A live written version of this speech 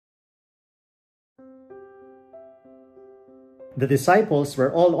The disciples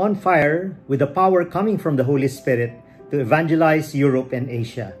were all on fire with the power coming from the Holy Spirit to evangelize Europe and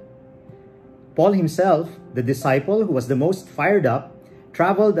Asia. Paul himself, the disciple who was the most fired up,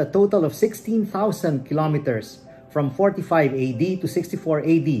 traveled a total of 16,000 kilometers from 45 AD to 64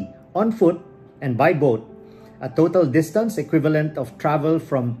 AD on foot and by boat, a total distance equivalent of travel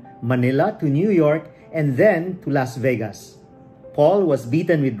from Manila to New York and then to Las Vegas. Paul was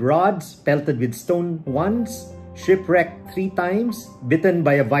beaten with rods, pelted with stone once, shipwrecked 3 times, bitten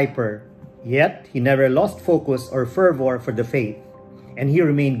by a viper. Yet he never lost focus or fervor for the faith, and he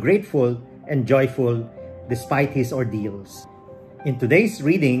remained grateful and joyful despite his ordeals. In today's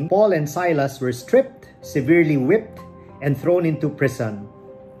reading, Paul and Silas were stripped, severely whipped, and thrown into prison.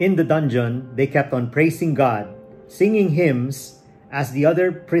 In the dungeon, they kept on praising God, singing hymns as the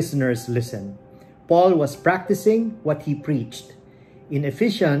other prisoners listened. Paul was practicing what he preached. In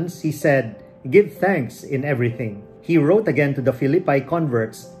Ephesians, he said, "Give thanks in everything." He wrote again to the Philippi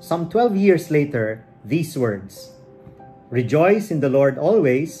converts some 12 years later these words, "Rejoice in the Lord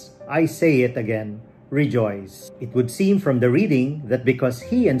always. I say it again, rejoice." It would seem from the reading that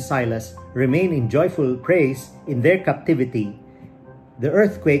because he and Silas remained in joyful praise in their captivity, the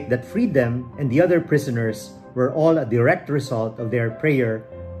earthquake that freed them and the other prisoners were all a direct result of their prayer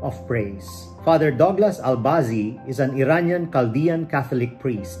of praise. Father Douglas Albazi is an Iranian Chaldean Catholic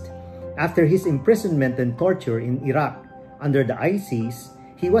priest. After his imprisonment and torture in Iraq under the ISIS,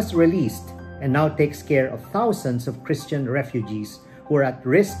 he was released and now takes care of thousands of Christian refugees who are at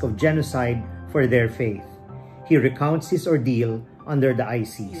risk of genocide for their faith. He recounts his ordeal under the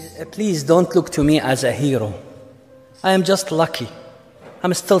ISIS. Please don't look to me as a hero. I am just lucky.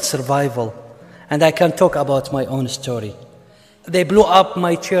 I'm still survival, and I can talk about my own story. They blew up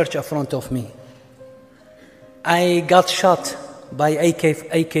my church in front of me. I got shot by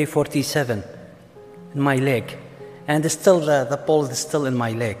AK-47 in my leg, and still the bullet is still in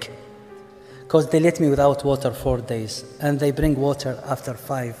my leg, because they let me without water 4 days, and they bring water after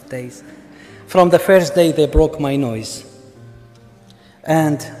 5 days. From the first day, they broke my nose,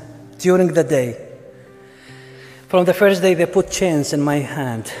 and during the day, from the first day, they put chains in my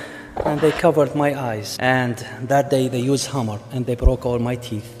hand, and they covered my eyes, and that day they used hammer, and they broke all my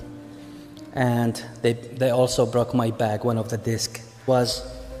teeth. And they also broke my back. One of the disc was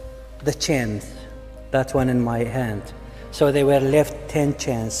the chain, that one in my hand. So they were left 10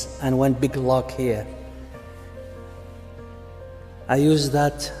 chains and one big lock here. I used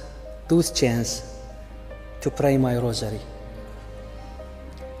those chains to pray my rosary.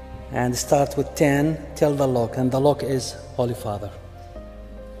 And start with 10 till the lock, and the lock is Holy Father.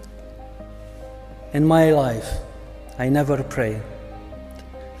 In my life, I never pray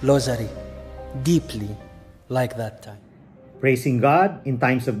rosary deeply like that time. Praising God in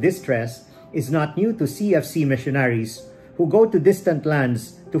times of distress is not new to CFC missionaries who go to distant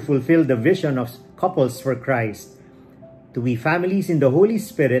lands to fulfill the vision of couples for Christ, to be families in the Holy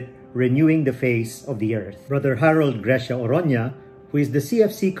Spirit renewing the face of the earth. Brother Harold Grecia Oronya, who is the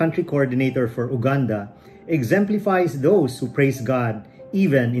CFC country coordinator for Uganda, exemplifies those who praise God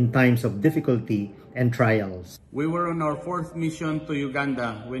even in times of difficulty and trials. We were on our 4th mission to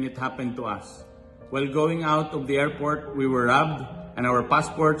Uganda when it happened to us. While going out of the airport, we were robbed and our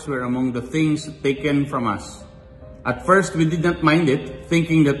passports were among the things taken from us. At first, we did not mind it,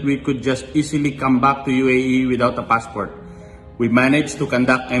 thinking that we could just easily come back to UAE without a passport. We managed to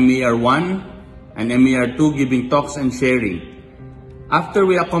conduct MER1 and MER2 giving talks and sharing. After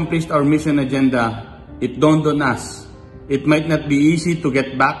we accomplished our mission agenda, it dawned on us, it might not be easy to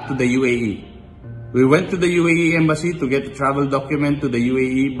get back to the UAE. We went to the UAE embassy to get a travel document to the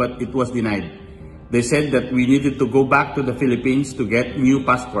UAE, but it was denied. They said that we needed to go back to the Philippines to get new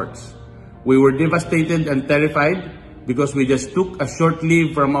passports. We were devastated and terrified because we just took a short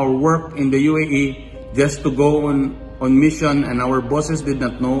leave from our work in the UAE just to go on mission, and our bosses did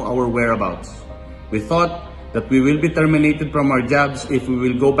not know our whereabouts. We thought that we will be terminated from our jobs if we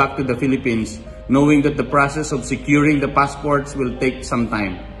will go back to the Philippines, knowing that the process of securing the passports will take some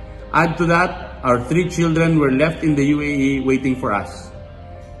time. Add to that, our 3 children were left in the UAE waiting for us.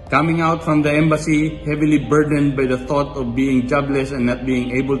 Coming out from the embassy, heavily burdened by the thought of being jobless and not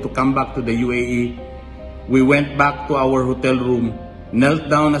being able to come back to the UAE, we went back to our hotel room,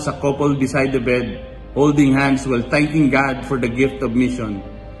 knelt down as a couple beside the bed, holding hands while thanking God for the gift of mission,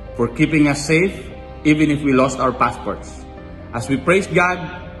 for keeping us safe even if we lost our passports. As we praised God,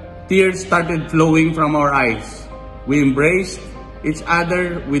 tears started flowing from our eyes. We embraced each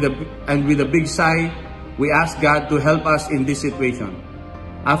other with a big sigh, we asked God to help us in this situation.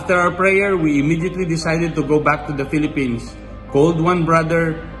 After our prayer, we immediately decided to go back to the Philippines, called one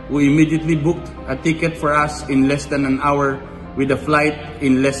brother who immediately booked a ticket for us in less than an hour with a flight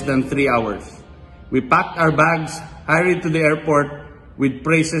in less than 3 hours. We packed our bags, hurried to the airport with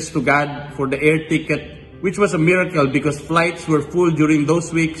praises to God for the air ticket, which was a miracle because flights were full during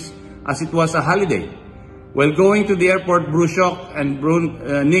those weeks as it was a holiday. While going to the airport, Brushok and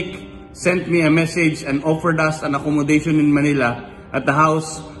Nick sent me a message and offered us an accommodation in Manila at the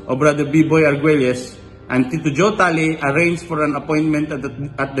house of Brother B-Boy Arguelles, and Tito Joe Tali arranged for an appointment at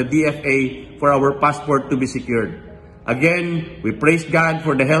the DFA for our passport to be secured. Again, we praised God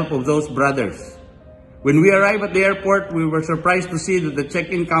for the help of those brothers. When we arrived at the airport, we were surprised to see that the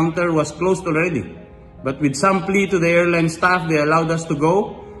check-in counter was closed already. But with some plea to the airline staff, they allowed us to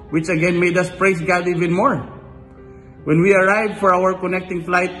go, which again made us praise God even more. When we arrived for our connecting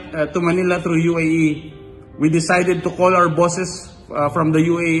flight to Manila through UAE, we decided to call our bosses from the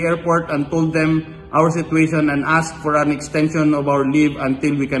UAE airport and told them our situation and asked for an extension of our leave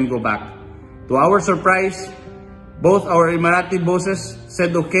until we can go back. To our surprise, both our Emirati bosses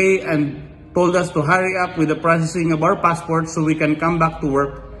said okay and told us to hurry up with the processing of our passports so we can come back to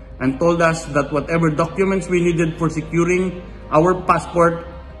work, and told us that whatever documents we needed for securing our passport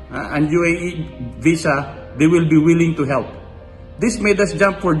and UAE visa, they will be willing to help. This made us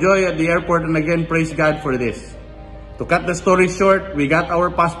jump for joy at the airport and again praise God for this. To cut the story short, we got our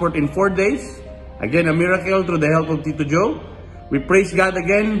passport in 4 days. Again, a miracle through the help of Tito Joe. We praised God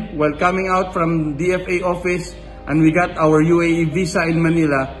again while coming out from DFA office, and we got our UAE visa in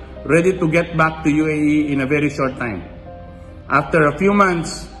Manila, ready to get back to UAE in a very short time. After a few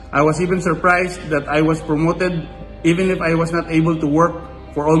months, I was even surprised that I was promoted even if I was not able to work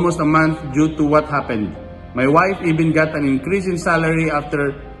for almost a month due to what happened. My wife even got an increase in salary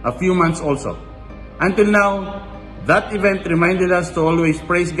after a few months also. Until now, that event reminded us to always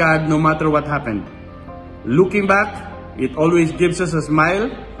praise God no matter what happened. Looking back, it always gives us a smile,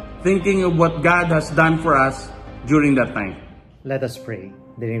 thinking of what God has done for us during that time. Let us pray.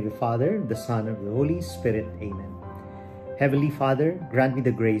 In the name of the Father, the Son, and the Holy Spirit. Amen. Heavenly Father, grant me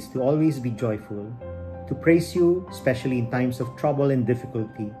the grace to always be joyful, to praise you, especially in times of trouble and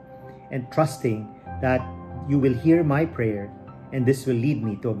difficulty, and trusting that you will hear my prayer, and this will lead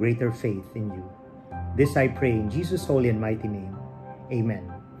me to a greater faith in you. This I pray in Jesus' holy and mighty name. Amen.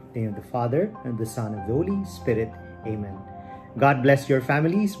 In the name of the Father, and the Son, and the Holy Spirit. Amen. God bless your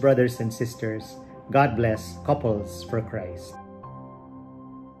families, brothers and sisters. God bless couples for Christ.